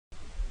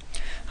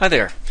Hi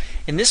there.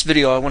 In this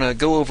video I want to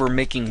go over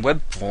making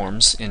web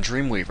forms in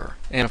Dreamweaver.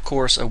 And of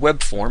course a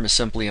web form is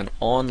simply an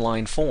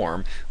online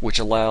form which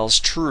allows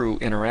true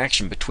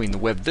interaction between the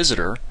web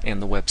visitor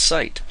and the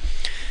website.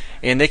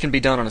 And they can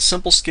be done on a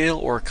simple scale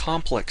or a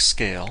complex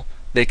scale.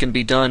 They can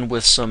be done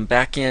with some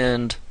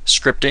back-end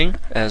scripting,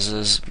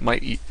 as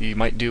you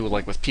might do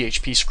like with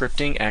PHP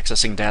scripting,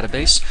 accessing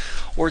database,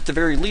 or at the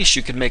very least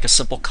you could make a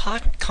simple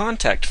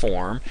contact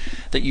form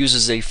that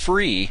uses a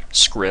free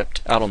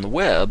script out on the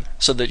web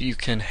so that you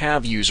can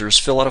have users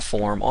fill out a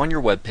form on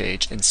your web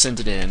page and send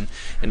it in,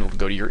 and it'll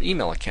go to your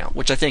email account,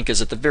 which I think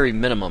is at the very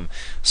minimum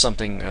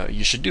something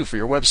you should do for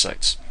your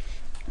websites.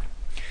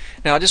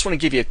 Now I just want to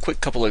give you a quick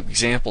couple of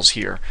examples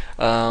here.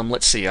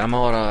 Let's see, I'm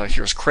on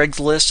here's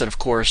Craigslist, and of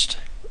course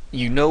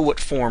you know what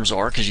forms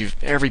are because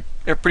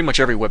pretty much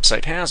every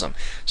website has them.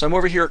 So I'm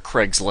over here at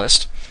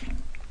Craigslist,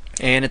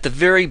 and at the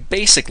very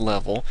basic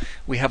level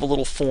we have a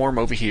little form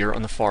over here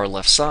on the far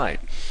left side.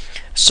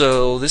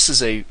 So this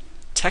is a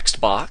text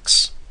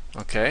box,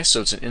 okay, so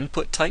it's an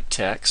input type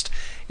text,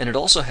 and it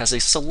also has a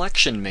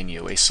selection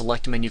menu. A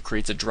select menu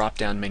creates a drop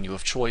down menu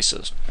of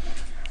choices.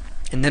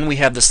 And then we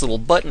have this little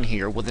button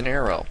here with an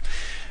arrow.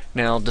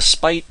 Now,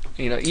 despite,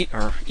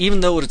 even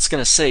though it's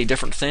going to say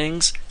different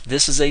things,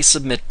 this is a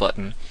submit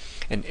button,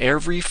 and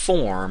every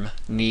form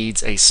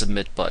needs a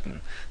submit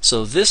button.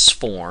 So this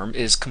form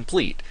is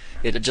complete.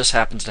 It just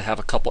happens to have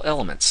a couple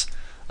elements: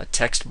 a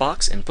text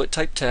box, input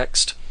type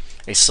text,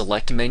 a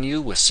select menu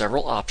with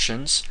several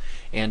options,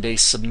 and a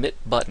submit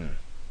button.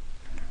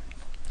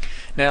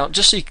 Now,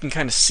 just so you can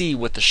kind of see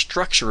what the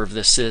structure of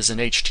this is in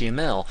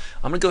HTML,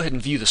 I'm going to go ahead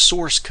and view the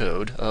source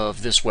code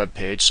of this web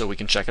page so we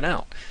can check it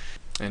out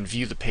and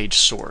view the page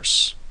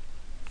source.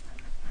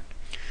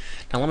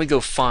 Now let me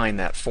go find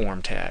that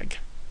form tag.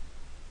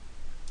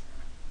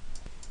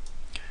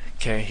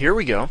 Okay, here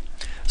we go.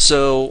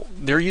 So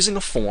they're using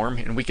a form,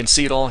 and we can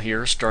see it all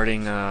here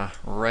starting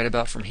right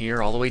about from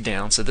here all the way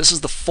down. So this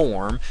is the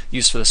form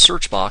used for the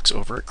search box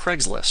over at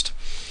Craigslist.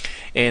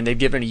 And they've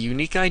given a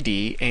unique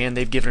ID, and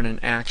they've given an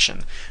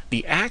action.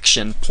 The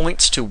action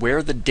points to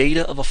where the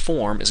data of a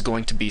form is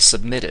going to be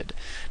submitted.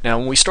 Now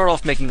when we start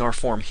off making our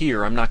form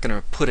here, I'm not going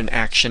to put an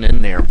action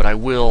in there, but I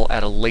will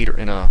at a later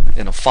in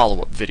a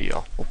follow-up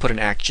video. We'll put an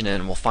action in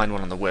and we'll find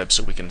one on the web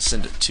so we can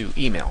send it to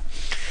email.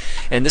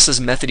 And this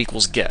is method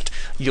equals get.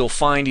 You'll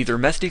find either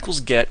method equals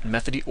get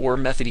or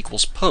method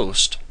equals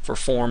post for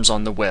forms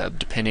on the web,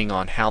 depending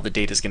on how the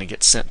data is going to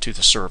get sent to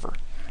the server.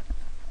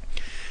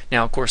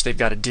 Now, of course, they've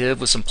got a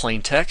div with some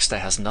plain text that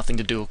has nothing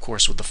to do, of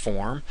course, with the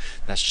form.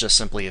 That's just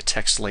simply a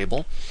text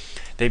label.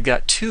 They've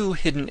got two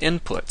hidden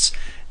inputs.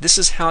 This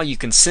is how you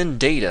can send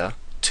data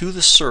to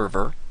the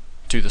server,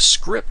 to the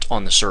script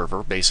on the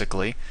server,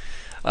 basically,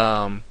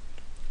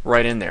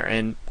 right in there.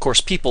 And, of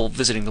course, people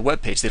visiting the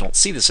web page, they don't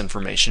see this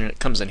information, and it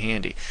comes in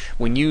handy.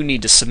 When you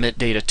need to submit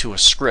data to a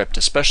script,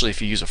 especially if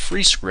you use a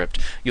free script,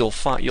 you'll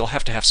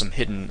have to have some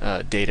hidden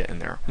data in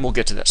there. And we'll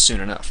get to that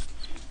soon enough.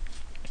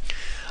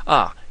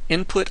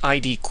 Input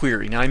ID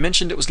query. Now I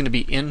mentioned it was going to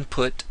be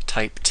input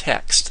type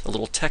text, a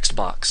little text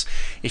box.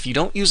 If you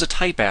don't use a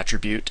type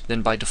attribute,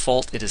 then by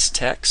default it is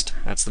text.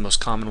 That's the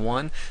most common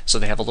one. So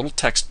they have a little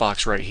text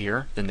box right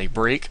here. Then they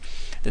break.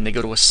 Then they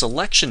go to a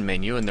selection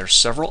menu, and there's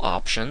several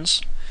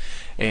options,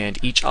 and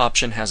each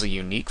option has a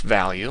unique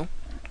value.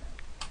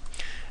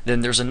 Then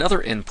there's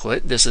another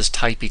input. This is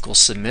type equals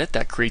submit.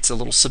 That creates a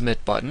little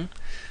submit button.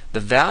 The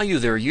value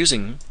they're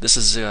using, this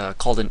is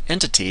called an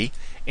entity,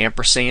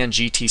 ampersand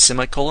GT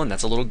semicolon.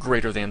 That's a little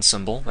greater than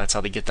symbol. That's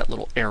how they get that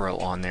little arrow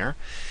on there.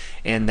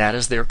 And that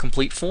is their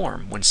complete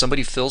form. When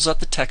somebody fills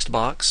out the text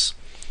box,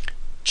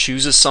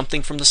 chooses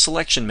something from the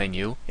selection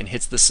menu, and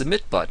hits the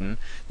submit button,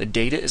 the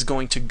data is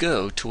going to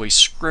go to a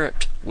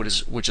script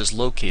which is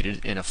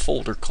located in a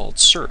folder called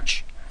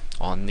search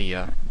on the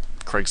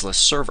Craigslist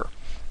server.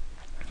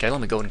 Okay,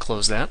 let me go ahead and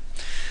close that.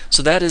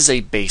 So that is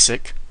a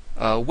basic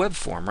web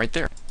form right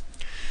there.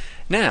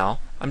 Now,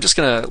 I'm just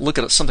going to look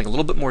at something a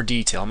little bit more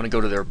detail. I'm going to go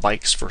to their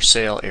bikes for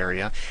sale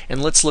area,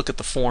 and let's look at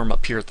the form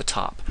up here at the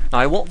top. Now,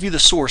 I won't view the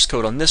source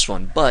code on this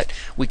one, but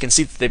we can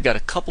see that they've got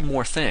a couple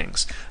more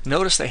things.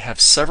 Notice they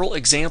have several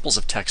examples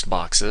of text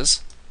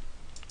boxes,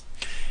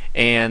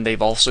 and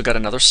they've also got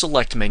another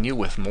select menu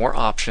with more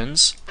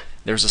options.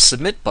 There's a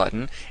submit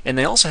button, and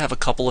they also have a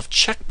couple of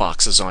check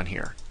boxes on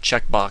here.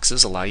 Check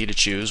boxes allow you to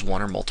choose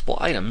one or multiple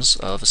items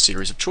of a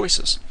series of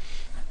choices.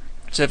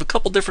 So they have a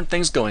couple different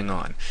things going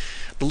on.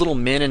 The little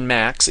min and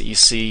max that you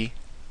see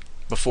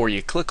before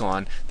you click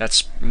on,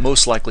 that's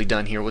most likely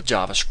done here with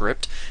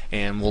JavaScript,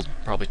 and we'll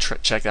probably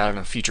check that out in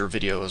a future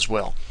video as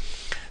well.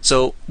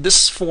 So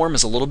this form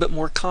is a little bit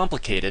more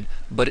complicated,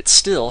 but it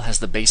still has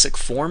the basic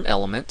form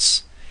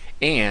elements,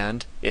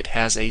 and it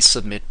has a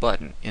submit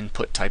button,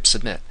 input type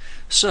submit.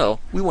 So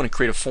we want to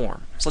create a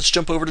form. So let's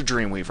jump over to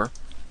Dreamweaver.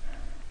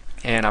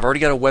 And I've already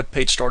got a web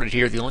page started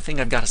here. The only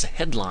thing I've got is a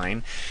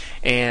headline,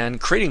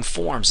 and creating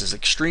forms is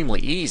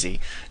extremely easy.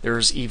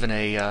 There's even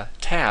a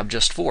tab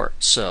just for it.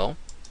 So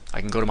I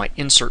can go to my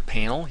Insert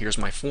panel. Here's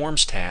my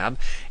Forms tab,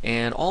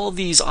 and all of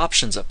these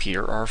options up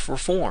here are for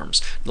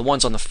forms. The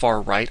ones on the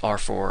far right are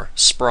for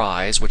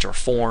sprites, which are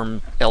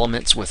form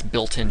elements with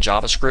built-in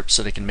JavaScript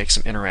so they can make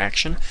some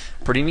interaction.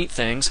 Pretty neat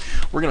things.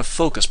 We're going to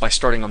focus by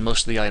starting on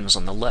most of the items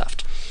on the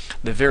left.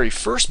 The very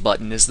first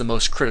button is the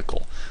most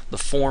critical, the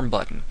Form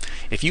button.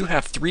 If you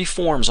have 3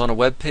 forms on a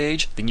web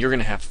page, then you're going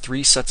to have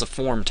 3 sets of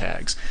form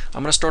tags.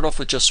 I'm going to start off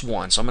with just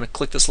one, so I'm going to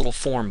click this little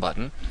Form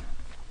button,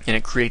 and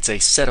it creates a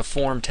set of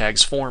form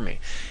tags for me.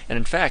 And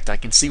in fact, I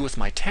can see with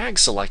my tag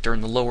selector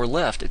in the lower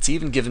left, it's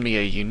even given me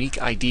a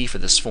unique ID for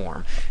this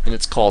form, and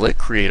it's called it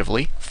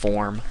creatively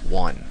Form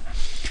 1.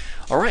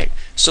 Alright,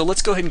 so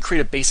let's go ahead and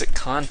create a basic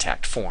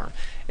contact form.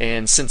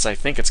 And since I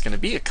think it's going to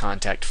be a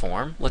contact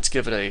form, let's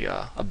give it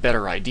a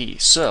better ID.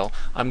 So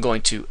I'm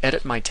going to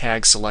edit my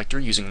tag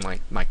selector using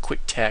my quick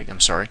tag, I'm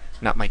sorry,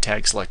 not my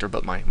tag selector,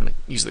 but I'm going to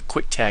use the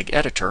quick tag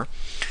editor.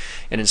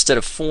 And instead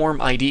of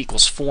form ID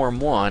equals form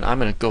 1, I'm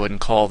going to go ahead and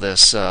call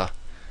this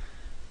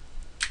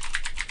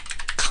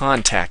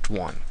contact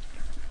 1,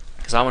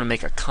 because I want to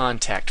make a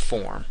contact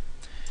form.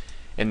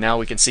 And now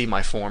we can see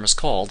my form is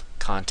called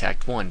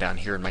contact 1 down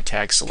here in my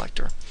tag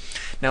selector.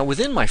 Now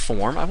within my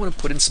form, I want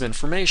to put in some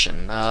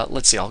information.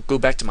 Let's see, I'll go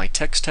back to my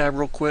text tab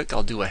real quick.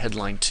 I'll do a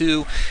headline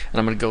 2, and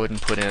I'm going to go ahead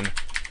and put in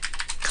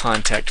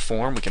contact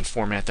form. We can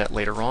format that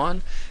later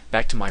on.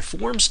 Back to my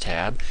Forms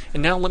tab,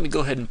 and now let me go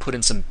ahead and put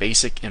in some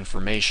basic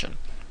information.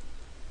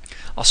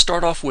 I'll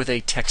start off with a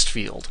text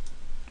field.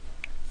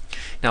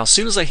 Now as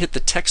soon as I hit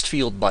the text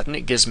field button,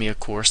 it gives me, of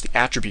course, the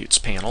attributes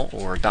panel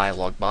or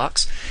dialog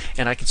box,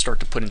 and I can start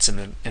to put in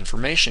some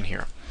information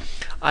here.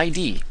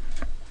 ID.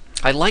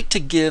 I like to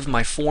give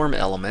my form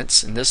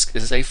elements, and this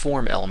is a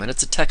form element,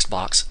 it's a text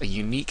box, a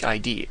unique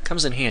ID. It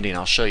comes in handy, and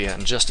I'll show you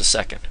in just a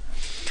second.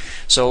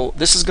 So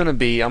this is going to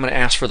be, I'm going to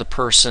ask for the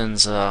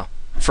person's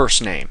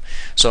first name.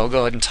 So I'll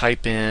go ahead and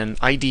type in,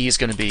 ID is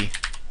going to be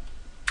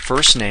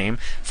first name.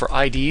 For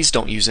IDs,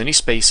 don't use any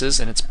spaces,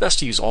 and it's best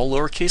to use all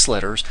lowercase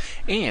letters,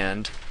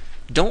 and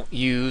don't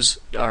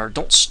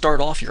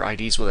start off your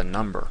IDs with a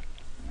number.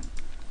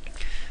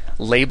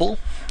 Label,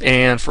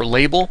 and for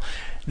label,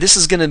 this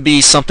is going to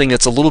be something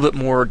that's a little bit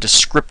more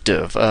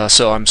descriptive, a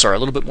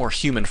little bit more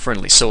human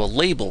friendly. So a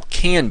label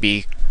can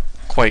be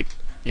quite,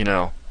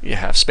 you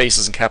have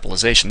spaces and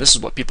capitalization. This is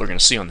what people are going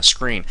to see on the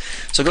screen.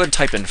 So go ahead and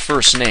type in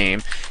first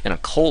name and a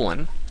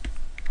colon.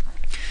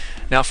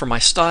 Now for my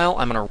style,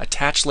 I'm going to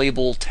attach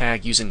label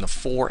tag using the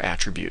for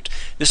attribute.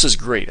 This is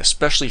great,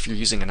 especially if you're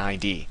using an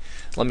ID.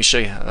 Let me show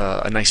you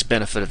a nice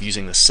benefit of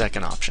using the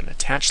second option.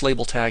 Attach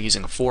label tag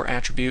using a for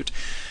attribute.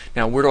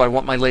 Now where do I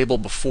want my label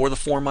before the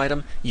form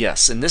item?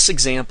 Yes, in this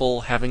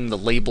example, having the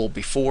label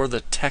before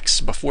the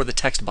text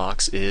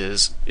box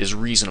is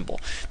reasonable.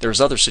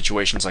 There's other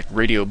situations like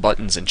radio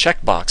buttons and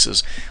check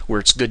boxes where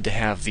it's good to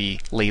have the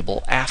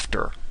label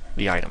after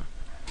the item.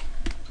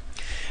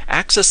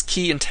 Access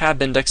key and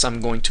tab index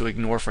I'm going to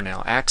ignore for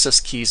now.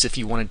 Access keys if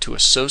you wanted to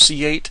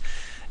associate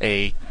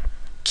a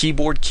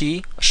keyboard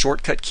key, a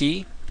shortcut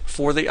key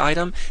for the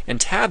item,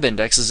 and tab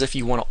index is if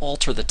you want to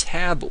alter the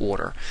tab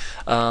order.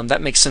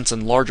 That makes sense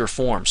in larger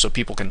form, so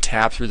people can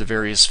tab through the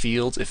various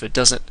fields. If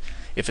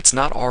it's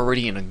not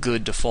already in a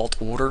good default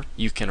order,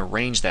 you can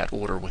arrange that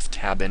order with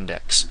tab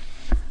index.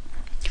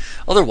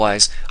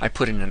 Otherwise, I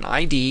put in an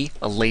ID,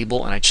 a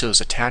label, and I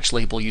chose attach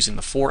label using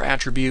the for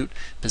attribute,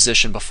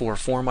 position before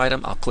form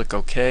item. I'll click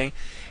OK,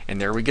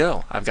 and there we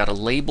go. I've got a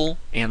label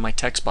and my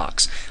text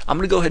box. I'm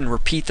going to go ahead and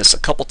repeat this a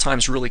couple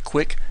times really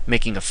quick,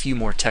 making a few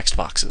more text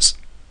boxes.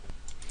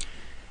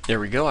 There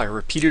we go. I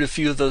repeated a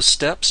few of those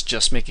steps,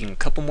 just making a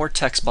couple more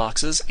text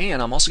boxes,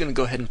 and I'm also going to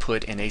go ahead and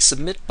put in a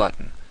submit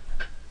button.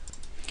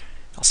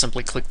 I'll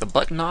simply click the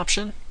button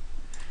option,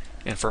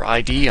 and for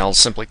ID I'll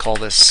simply call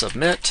this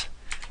submit.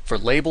 For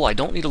label, I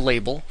don't need a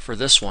label for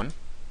this one,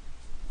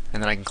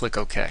 and then I can click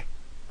OK.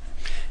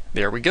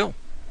 There we go.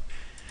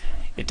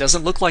 It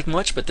doesn't look like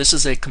much, but this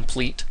is a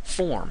complete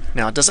form.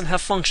 Now it doesn't have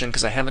function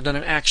because I haven't done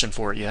an action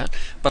for it yet,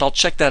 but I'll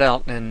check that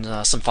out in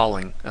some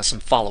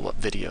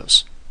follow-up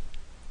videos.